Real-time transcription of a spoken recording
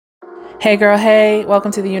Hey girl, hey,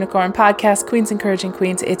 welcome to the Unicorn Podcast, Queens Encouraging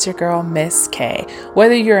Queens. It's your girl, Miss K.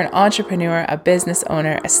 Whether you're an entrepreneur, a business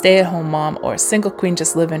owner, a stay-at-home mom, or a single queen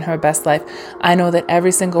just living her best life, I know that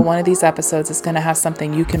every single one of these episodes is going to have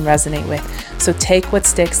something you can resonate with. So take what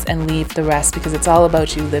sticks and leave the rest, because it's all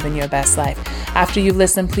about you living your best life. After you've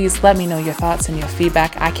listened, please let me know your thoughts and your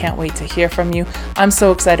feedback. I can't wait to hear from you. I'm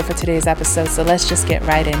so excited for today's episode, so let's just get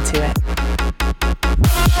right into it.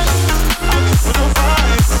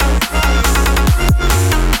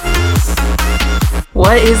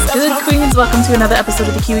 What is good, queens? Welcome to another episode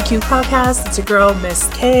of the QEQ podcast. It's your girl, Miss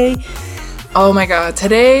K. Oh my God.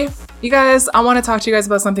 Today, you guys, I want to talk to you guys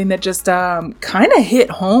about something that just kind of hit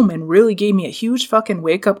home and really gave me a huge fucking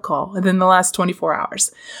wake-up call within the last 24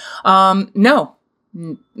 hours. No,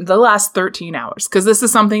 the last 13 hours, because this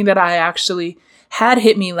is something that I actually had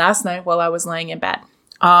hit me last night while I was laying in bed.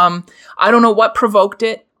 I don't know what provoked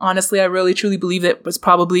it. Honestly, I really, truly believe it was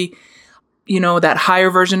probably that higher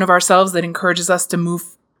version of ourselves that encourages us to move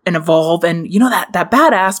and evolve, and that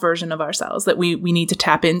badass version of ourselves that we need to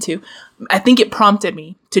tap into. I think it prompted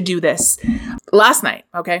me to do this last night.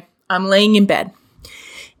 Okay. I'm laying in bed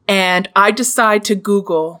and I decide to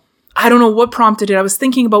Google. I don't know what prompted it. I was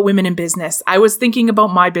thinking about women in business. I was thinking about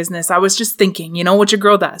my business. I was just thinking, what your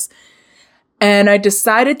girl does. And I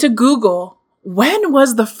decided to Google, when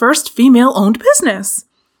was the first female owned business?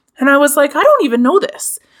 And I was like, I don't even know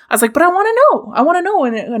this. I was like, but I want to know. I want to know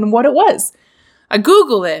and what it was. I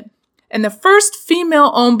Googled it, and the first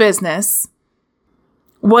female-owned business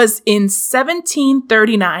was in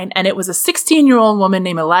 1739, and it was a 16-year-old woman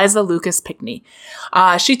named Eliza Lucas Pinckney.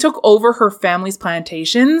 She took over her family's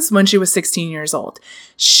plantations when she was 16 years old.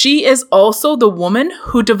 She is also the woman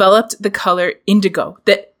who developed the color indigo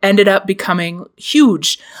that ended up becoming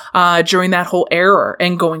huge during that whole era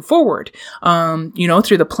and going forward.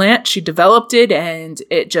 Through the plant, she developed it and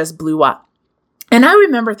it just blew up. And I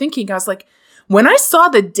remember thinking, I was like, when I saw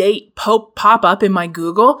the date pop up in my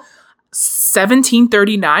Google,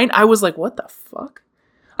 1739, I was like, what the fuck?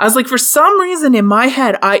 I was like, for some reason in my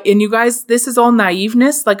head, and you guys, this is all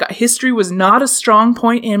naiveness. Like, history was not a strong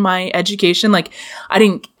point in my education. Like, I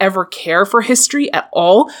didn't ever care for history at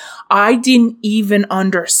all. I didn't even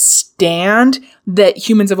understand that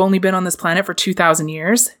humans have only been on this planet for 2,000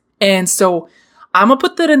 years. And so I'm going to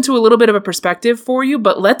put that into a little bit of a perspective for you.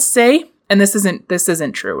 But let's say, and this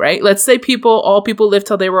isn't true, right? Let's say all people lived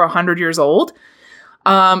till they were 100 years old.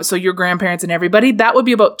 So your grandparents and everybody, that would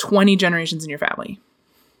be about 20 generations in your family.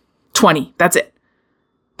 20. That's it.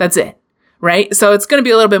 Right? So it's going to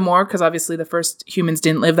be a little bit more because obviously the first humans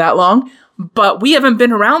didn't live that long, but we haven't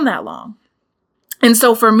been around that long. And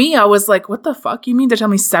so for me, I was like, what the fuck? You mean to tell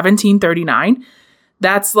me 1739?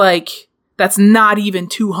 That's not even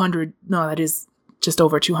 200. No, that is just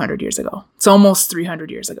over 200 years ago. It's almost 300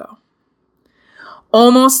 years ago.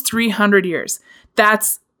 Almost 300 years.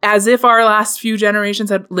 That's as if our last few generations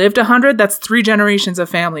had lived 100. That's 3 generations of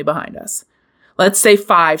family behind us. Let's say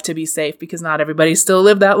 5 to be safe, because not everybody still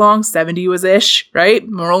lived that long. 70 was ish, right?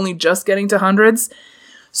 We're only just getting to hundreds.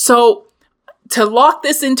 So to lock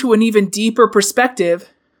this into an even deeper perspective,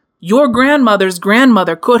 your grandmother's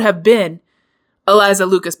grandmother could have been Eliza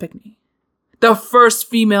Lucas Pinckney, the first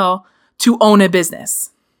female to own a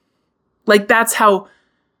business. Like, that's how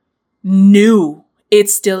new it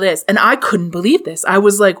still is. And I couldn't believe this. I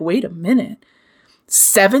was like, wait a minute,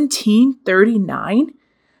 1739?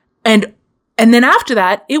 And then after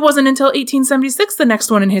that, it wasn't until 1876 the next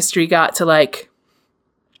one in history got to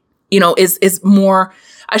is more,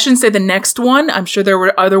 I shouldn't say the next one. I'm sure there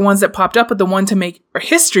were other ones that popped up, but the one to make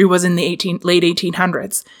history was in the late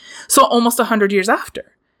 1800s. So almost 100 years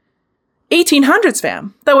after. 1800s,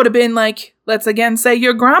 fam. That would have been like, let's again say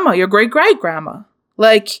your grandma, your great-great-grandma.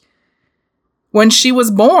 Like, when she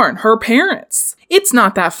was born, her parents. It's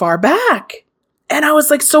not that far back. And I was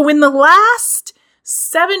like, so in the last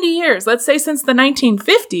 70 years, let's say since the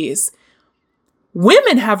 1950s,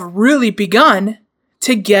 women have really begun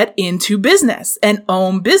to get into business and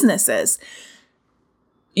own businesses.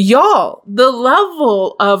 Y'all, the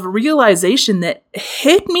level of realization that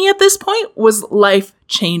hit me at this point was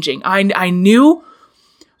life-changing. I knew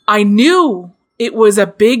it was a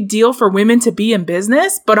big deal for women to be in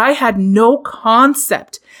business, but I had no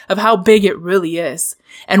concept of how big it really is.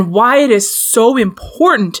 and why it is so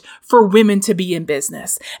important for women to be in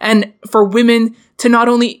business and for women to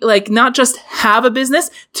not just have a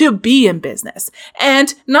business, to be in business,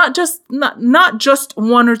 and not just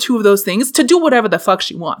one or two of those things, to do whatever the fuck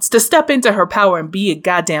she wants, to step into her power and be a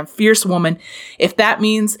goddamn fierce woman. If that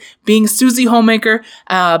means being Susie Homemaker,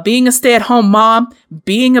 being a stay-at-home mom,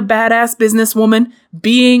 being a badass businesswoman,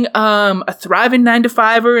 being a thriving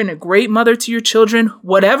 9-to-5er and a great mother to your children,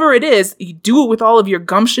 whatever it is, you do it with all of your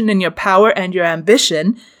gumption and your power and your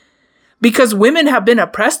ambition. Because women have been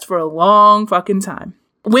oppressed for a long fucking time.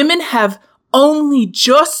 Women have only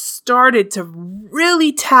just started to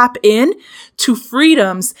really tap in to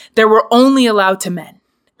freedoms that were only allowed to men.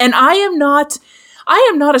 And I am not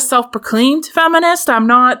a self-proclaimed feminist. I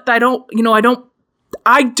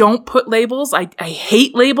don't put labels. I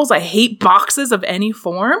hate labels. I hate boxes of any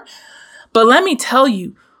form. But let me tell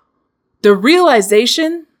you, the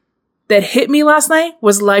realization that hit me last night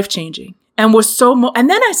was life-changing. And was and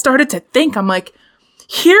then I started to think, I'm like,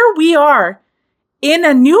 here we are in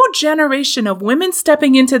a new generation of women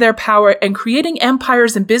stepping into their power and creating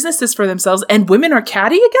empires and businesses for themselves. And women are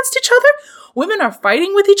catty against each other. Women are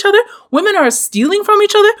fighting with each other. Women are stealing from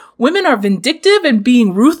each other. Women are vindictive and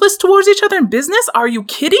being ruthless towards each other in business. Are you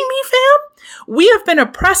kidding me, fam? We have been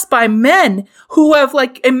oppressed by men who have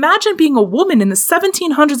imagine being a woman in the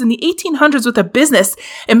 1700s and the 1800s with a business.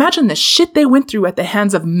 Imagine the shit they went through at the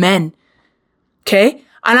hands of men. Okay?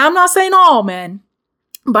 And I'm not saying all men,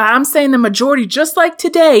 but I'm saying the majority, just like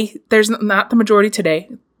today, there's not the majority today.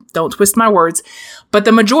 Don't twist my words. But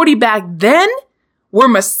the majority back then were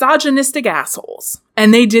misogynistic assholes.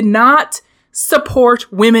 And they did not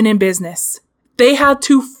support women in business. They had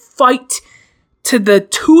to fight to the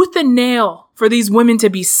tooth and nail for these women to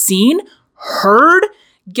be seen, heard,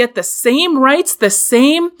 get the same rights, the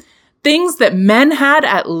same things that men had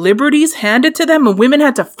at liberties handed to them and women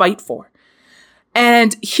had to fight for.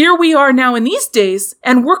 And here we are now in these days,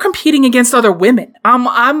 and we're competing against other women.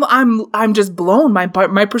 I'm just blown. My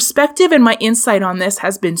perspective and my insight on this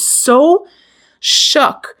has been so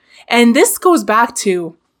shook. And this goes back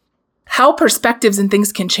to how perspectives and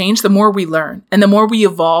things can change the more we learn and the more we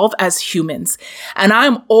evolve as humans. And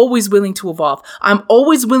I'm always willing to evolve. I'm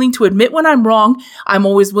always willing to admit when I'm wrong. I'm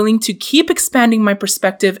always willing to keep expanding my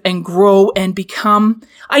perspective and grow and become.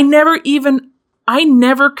 I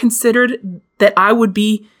never considered that I would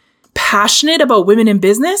be passionate about women in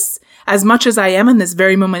business as much as I am in this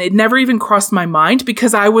very moment. It never even crossed my mind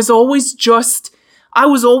because I was always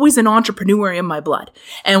an entrepreneur in my blood.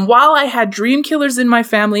 And while I had dream killers in my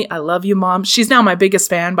family, I love you, Mom. She's now my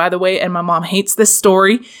biggest fan, by the way, and my mom hates this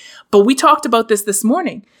story. But we talked about this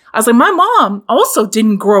morning. I was like, my mom also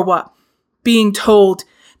didn't grow up being told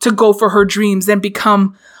to go for her dreams and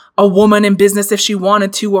become a woman in business if she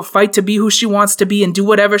wanted to, or fight to be who she wants to be and do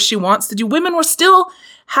whatever she wants to do. Women were still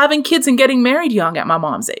having kids and getting married young at my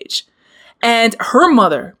mom's age. And her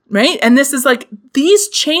mother, right? And this is these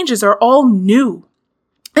changes are all new.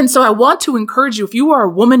 And so I want to encourage you, if you are a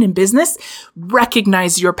woman in business,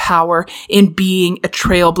 recognize your power in being a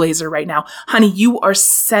trailblazer right now. Honey, you are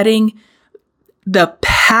setting the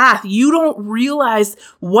path. You don't realize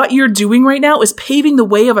what you're doing right now is paving the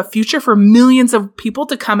way of a future for millions of people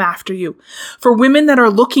to come after you. For women that are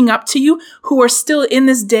looking up to you, who are still in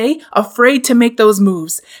this day afraid to make those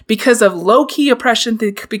moves because of low-key oppression,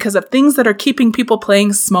 because of things that are keeping people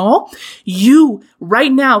playing small. You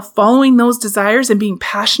right now following those desires and being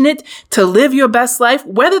passionate to live your best life,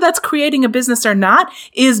 whether that's creating a business or not,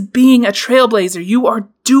 is being a trailblazer. You are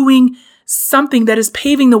doing something that is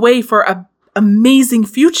paving the way for a amazing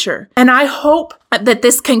future. And I hope that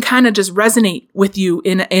this can kind of just resonate with you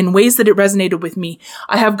in ways that it resonated with me.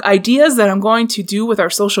 I have ideas that I'm going to do with our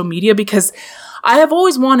social media because I have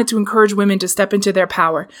always wanted to encourage women to step into their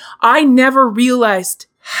power. I never realized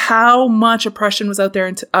how much oppression was out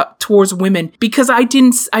there towards women because I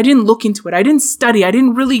didn't look into it. I didn't study. I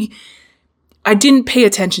didn't pay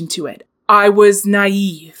attention to it. I was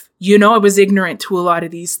naive. I was ignorant to a lot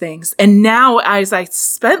of these things. And now as I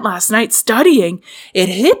spent last night studying, it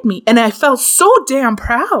hit me. And I felt so damn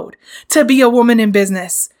proud to be a woman in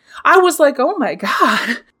business. I was like, oh my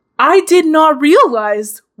God, I did not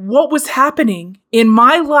realize what was happening in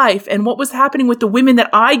my life and what was happening with the women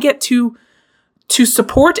that I get to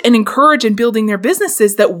support and encourage in building their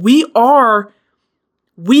businesses, that we are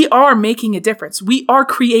making a difference. We are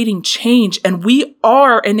creating change, and we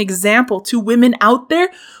are an example to women out there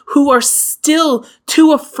who are still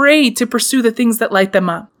too afraid to pursue the things that light them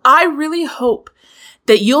up. I really hope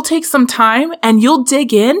that you'll take some time and you'll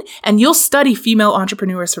dig in and you'll study female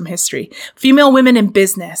entrepreneurs from history, female women in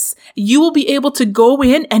business. You will be able to go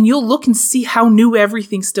in and you'll look and see how new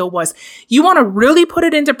everything still was. You want to really put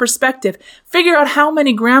it into perspective, figure out how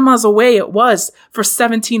many grandmas away it was for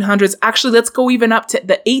 1700s. Actually, let's go even up to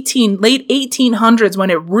the late 1800s when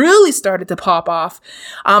it really started to pop off.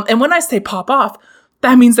 And when I say pop off,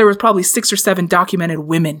 that means there was probably 6 or 7 documented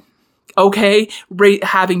women, okay,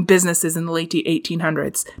 having businesses in the late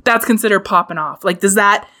 1800s. That's considered popping off. Like, does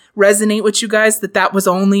that resonate with you guys that was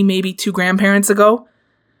only maybe 2 grandparents ago?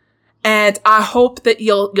 And I hope that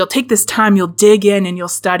you'll take this time, you'll dig in and you'll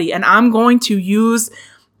study. And I'm going to use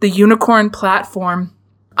the Unicorn platform.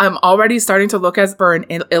 I'm already starting to look for an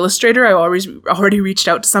illustrator. I already reached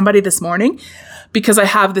out to somebody this morning because I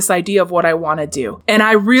have this idea of what I want to do. And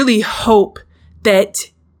I really hope that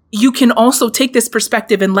you can also take this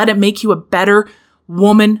perspective and let it make you a better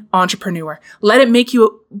woman entrepreneur. Let it make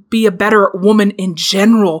you be a better woman in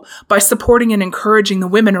general by supporting and encouraging the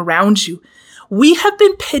women around you. We have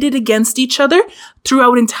been pitted against each other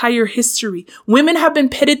throughout entire history. Women have been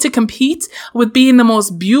pitted to compete with being the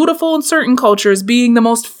most beautiful in certain cultures, being the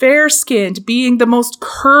most fair-skinned, being the most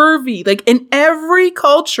curvy. Like, in every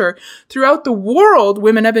culture throughout the world,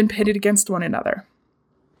 women have been pitted against one another.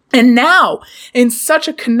 And now, in such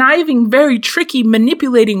a conniving, very tricky,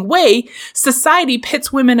 manipulating way, society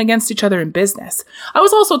pits women against each other in business. I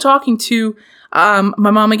was also talking to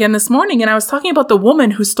my mom again this morning, and I was talking about the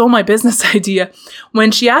woman who stole my business idea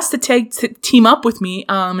when she asked to team up with me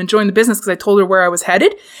and join the business because I told her where I was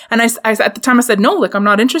headed. And I at the time I said, no, like, I'm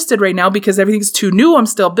not interested right now because everything's too new. I'm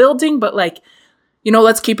still building, but like,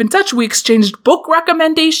 let's keep in touch. We exchanged book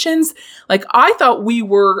recommendations. Like, I thought we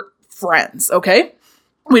were friends, okay?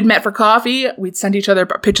 We'd met for coffee. We'd send each other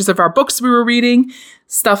pictures of our books we were reading,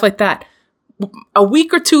 stuff like that. A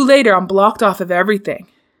week or 2 later, I'm blocked off of everything.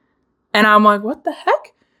 And I'm like, what the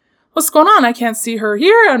heck? What's going on? I can't see her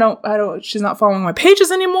here. She's not following my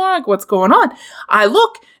pages anymore. Like, what's going on? I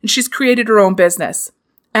look and she's created her own business.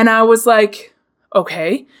 And I was like,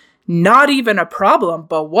 okay, not even a problem,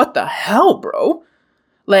 but what the hell, bro?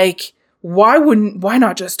 Like, why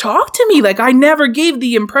not just talk to me? Like, I never gave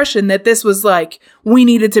the impression that this was like, we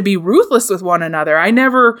needed to be ruthless with one another.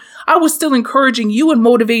 I was still encouraging you and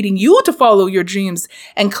motivating you to follow your dreams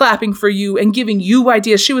and clapping for you and giving you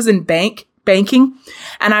ideas. She was in banking.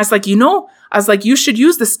 And I was like, you should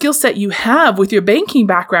use the skill set you have with your banking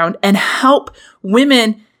background and help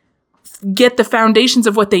women get the foundations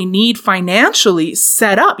of what they need financially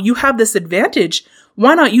set up. You have this advantage.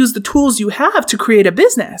 Why not use the tools you have to create a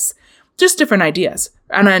business? Just different ideas.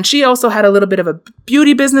 And then she also had a little bit of a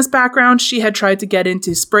beauty business background. She had tried to get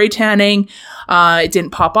into spray tanning. It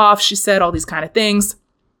didn't pop off. She said all these kind of things.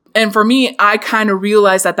 And for me, I kind of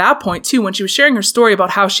realized at that point too, when she was sharing her story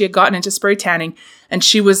about how she had gotten into spray tanning and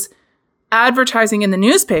she was advertising in the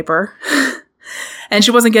newspaper and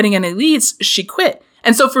she wasn't getting any leads, she quit.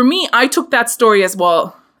 And so for me, I took that story as,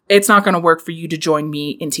 well, it's not going to work for you to join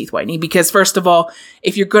me in teeth whitening because first of all,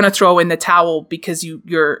 if you're going to throw in the towel because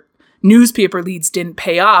your newspaper leads didn't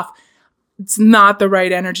pay off, it's not the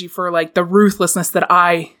right energy for like the ruthlessness that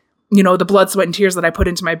the blood, sweat, and tears that I put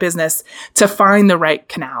into my business to find the right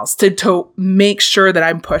canals, to make sure that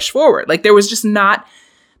I'm pushed forward. Like, there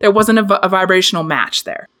wasn't a vibrational match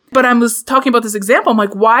there. But I was talking about this example. I'm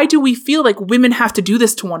like, why do we feel like women have to do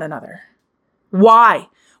this to one another? Why?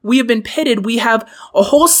 We have been pitted. We have a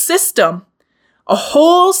whole system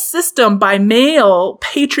by male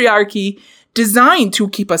patriarchy designed to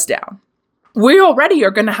keep us down. We already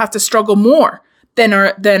are going to have to struggle more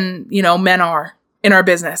than men are in our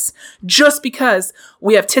business just because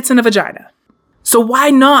we have tits and a vagina. So why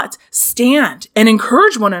not stand and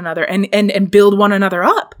encourage one another and build one another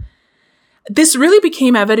up? This really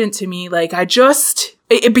became evident to me. Like,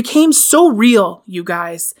 it became so real, you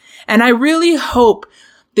guys. And I really hope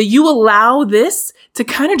that you allow this to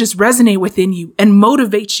kind of just resonate within you and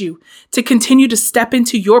motivate you to continue to step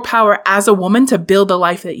into your power as a woman to build the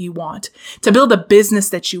life that you want, to build a business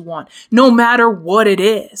that you want, no matter what it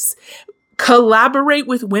is. Collaborate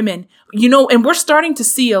with women, and we're starting to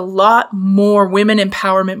see a lot more women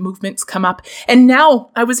empowerment movements come up. And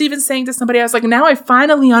now I was even saying to somebody, I was like, now I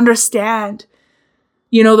finally understand,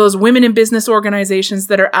 those women in business organizations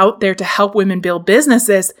that are out there to help women build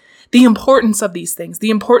businesses, the importance of these things, the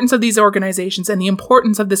importance of these organizations, and the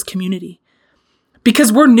importance of this community.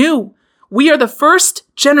 Because we're new. We are the first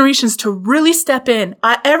generations to really step in.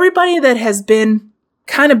 Everybody that has been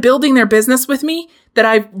kind of building their business with me that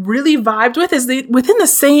I've really vibed with is within the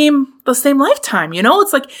same lifetime.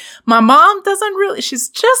 It's like my mom doesn't really, she's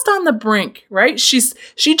just on the brink, right? She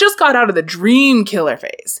just got out of the dream killer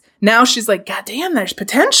phase. Now she's like, God damn, there's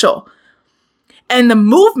potential. And the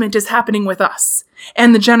movement is happening with us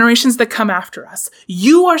and the generations that come after us.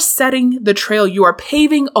 You are setting the trail. You are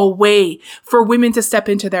paving a way for women to step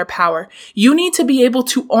into their power. You need to be able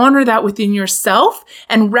to honor that within yourself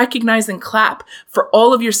and recognize and clap for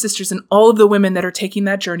all of your sisters and all of the women that are taking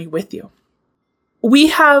that journey with you. We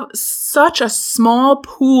have such a small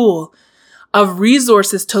pool of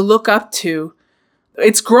resources to look up to.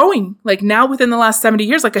 It's growing. Like now within the last 70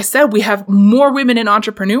 years, like I said, we have more women in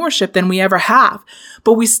entrepreneurship than we ever have.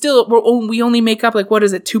 But we only make up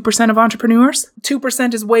 2% of entrepreneurs?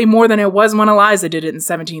 2% is way more than it was when Eliza did it in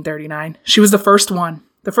 1739. She was the first one,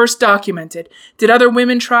 the first documented. Did other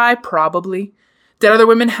women try? Probably. Did other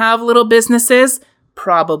women have little businesses?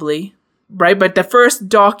 Probably. Right? But the first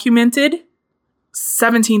documented,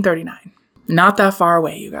 1739. Not that far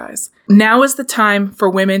away, you guys. Now is the time for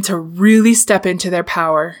women to really step into their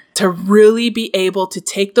power, to really be able to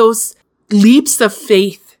take those leaps of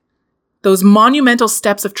faith, those monumental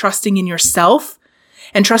steps of trusting in yourself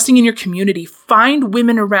and trusting in your community. Find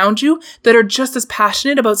women around you that are just as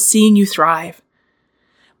passionate about seeing you thrive.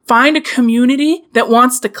 Find a community that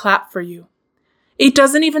wants to clap for you. It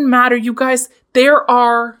doesn't even matter, you guys. There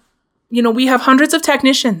are we have hundreds of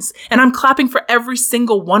technicians and I'm clapping for every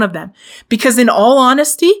single one of them because in all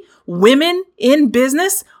honesty, women in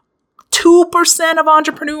business, 2% of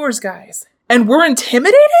entrepreneurs, guys. And we're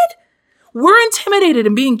intimidated? We're intimidated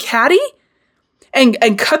in being catty and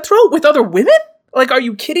cutthroat with other women? Like, are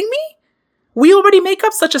you kidding me? We already make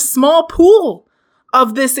up such a small pool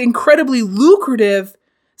of this incredibly lucrative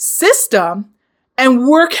system and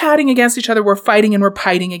we're catting against each other. We're fighting and we're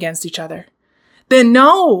piting against each other. Then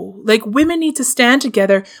no, women need to stand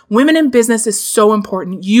together. Women in business is so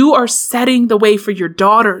important. You are setting the way for your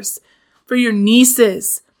daughters, for your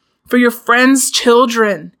nieces, for your friends'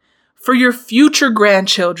 children, for your future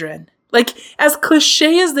grandchildren. As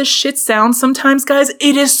cliche as this shit sounds sometimes, guys,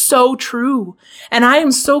 it is so true. And I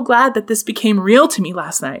am so glad that this became real to me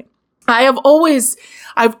last night. I've always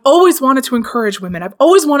wanted to encourage women. I've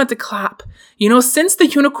always wanted to clap. Since the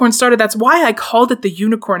unicorn started, that's why I called it the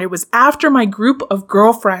unicorn. It was after my group of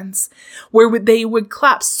girlfriends where they would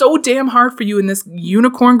clap so damn hard for you in this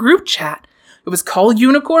unicorn group chat. It was called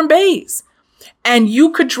Unicorn Bays. And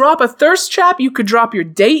you could drop a thirst trap. You could drop your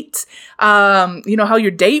date, how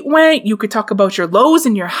your date went. You could talk about your lows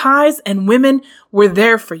and your highs, and women were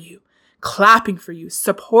there for you. Clapping for you,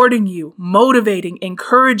 supporting you, motivating,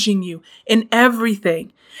 encouraging you in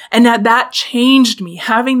everything. And that changed me.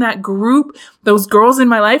 Having that group, those girls in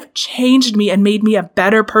my life changed me and made me a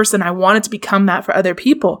better person. I wanted to become that for other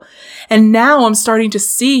people. And now I'm starting to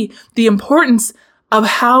see the importance of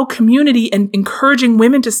how community and encouraging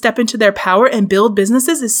women to step into their power and build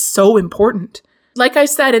businesses is so important. Like I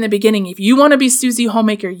said in the beginning, if you want to be Susie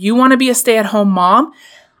Homemaker, you want to be a stay-at-home mom,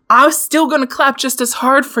 I'm still going to clap just as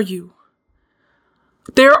hard for you.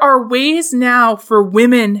 There are ways now for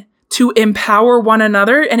women to empower one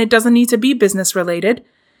another, and it doesn't need to be business related.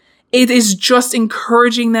 It is just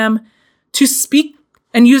encouraging them to speak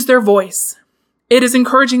and use their voice. It is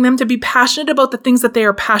encouraging them to be passionate about the things that they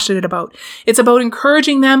are passionate about. It's about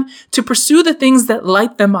encouraging them to pursue the things that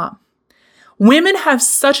light them up. Women have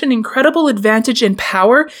such an incredible advantage and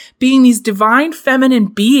power being these divine feminine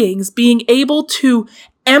beings, being able to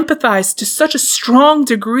empathize to such a strong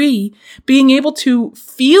degree, being able to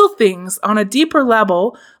feel things on a deeper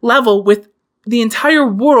level with the entire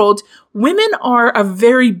world. Women are a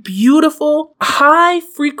very beautiful, high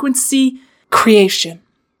frequency creation.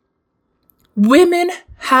 Women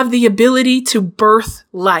have the ability to birth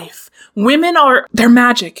life. They're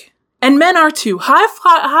magic. And men are too.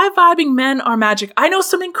 High vibing men are magic. I know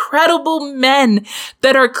some incredible men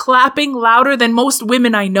that are clapping louder than most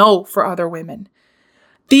women I know for other women.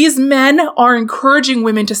 These men are encouraging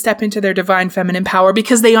women to step into their divine feminine power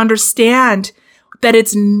because they understand that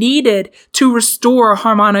it's needed to restore a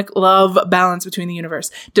harmonic love balance between the universe.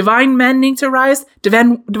 Divine men need to rise.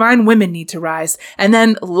 Divine women need to rise. And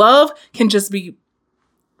then love can just be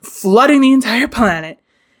flooding the entire planet.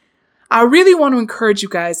 I really want to encourage you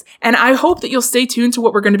guys, and I hope that you'll stay tuned to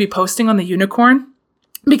what we're going to be posting on the unicorn,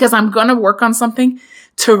 because I'm going to work on something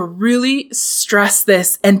to really stress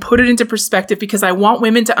this and put it into perspective, because I want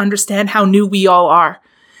women to understand how new we all are.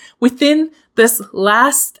 Within this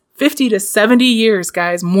last 50 to 70 years,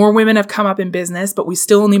 guys, more women have come up in business, but we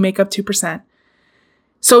still only make up 2%.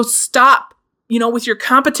 So stop with your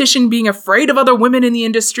competition, being afraid of other women in the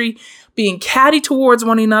industry, being catty towards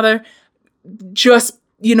one another, just,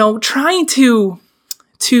 trying to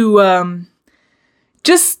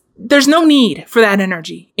there's no need for that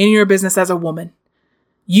energy in your business as a woman.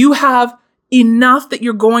 You have enough that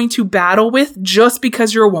you're going to battle with just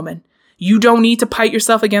because you're a woman. You don't need to pit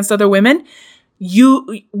yourself against other women.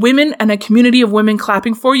 Women and a community of women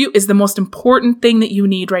clapping for you is the most important thing that you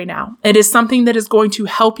need right now. It is something that is going to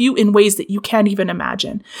help you in ways that you can't even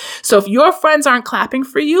imagine. So if your friends aren't clapping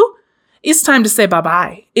for you, it's time to say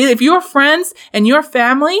bye-bye. If your friends and your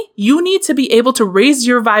family, you need to be able to raise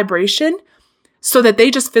your vibration so that they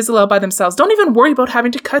just fizzle out by themselves. Don't even worry about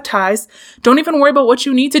having to cut ties. Don't even worry about what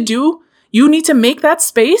you need to do. You need to make that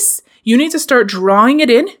space. You need to start drawing it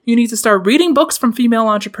in. You need to start reading books from female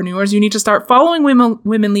entrepreneurs. You need to start following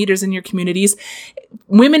women leaders in your communities,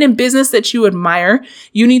 women in business that you admire.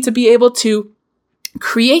 You need to be able to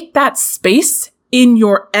create that space in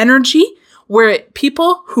your energy where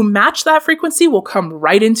people who match that frequency will come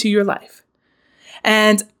right into your life.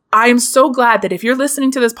 And I am so glad that if you're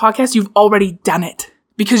listening to this podcast, you've already done it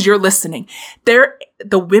because you're listening.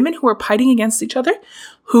 The women who are pitting against each other,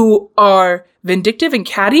 who are vindictive and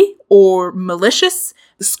catty or malicious,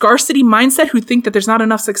 the scarcity mindset, who think that there's not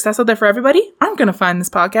enough success out there for everybody, aren't going to find this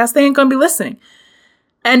podcast. They ain't going to be listening.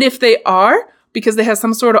 And if they are, because they have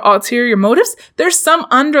some sort of ulterior motives, there's some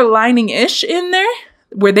underlining ish in there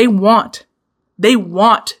where they want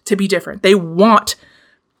to be different. They want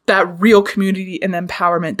that real community and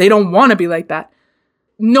empowerment. They don't want to be like that.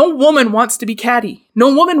 No woman wants to be catty.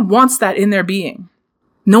 No woman wants that in their being.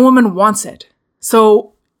 No woman wants it.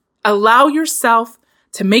 So allow yourself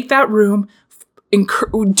to make that room,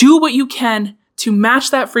 do what you can to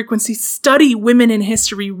match that frequency, study women in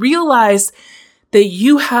history, realize that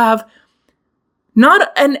you have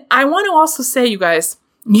and I want to also say, you guys,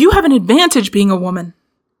 you have an advantage being a woman.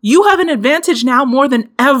 You have an advantage now more than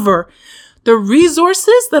ever. The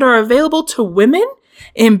resources that are available to women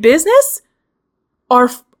in business are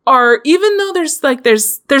even though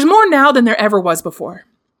there's more now than there ever was before.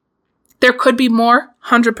 There could be more,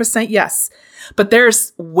 100% yes, but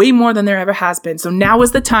there's way more than there ever has been. So now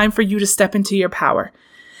is the time for you to step into your power.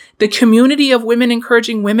 The community of women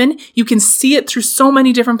encouraging women, you can see it through so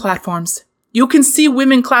many different platforms. You can see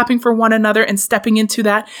women clapping for one another and stepping into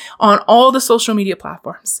that on all the social media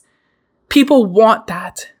platforms. People want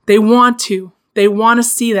that. They want to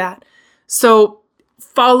see that. So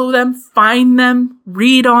follow them, find them,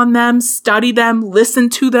 read on them, study them, listen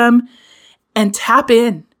to them, and tap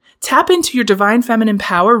in. Tap into your divine feminine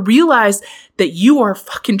power. Realize that you are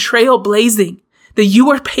fucking trailblazing, that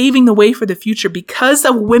you are paving the way for the future because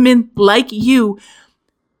of women like you.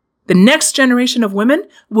 The next generation of women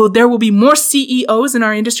there will be more CEOs in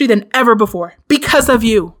our industry than ever before because of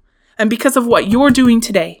you and because of what you're doing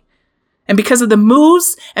today and because of the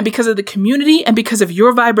moves and because of the community and because of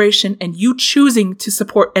your vibration and you choosing to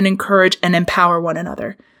support and encourage and empower one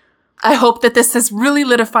another. I hope that this has really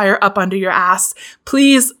lit a fire up under your ass.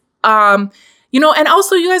 Please, and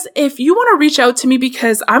also you guys, if you want to reach out to me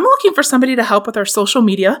because I'm looking for somebody to help with our social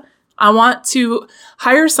media, I want to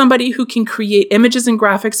hire somebody who can create images and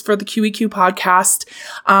graphics for the QEQ podcast,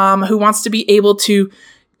 who wants to be able to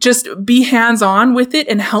just be hands-on with it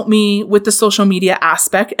and help me with the social media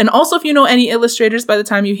aspect. And also, if you know any illustrators by the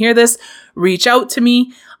time you hear this, reach out to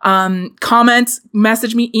me, comment,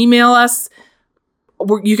 message me, email us.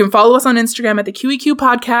 You can follow us on Instagram at the QEQ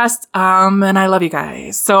podcast. And I love you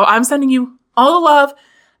guys. So I'm sending you all the love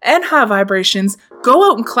and high vibrations. Go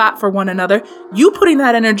out and clap for one another. You putting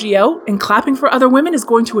that energy out and clapping for other women is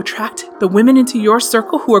going to attract the women into your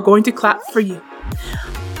circle who are going to clap for you.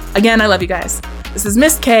 Again, I love you guys. This is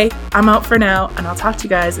Miss K. I'm out for now, and I'll talk to you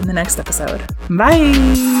guys in the next episode. Bye.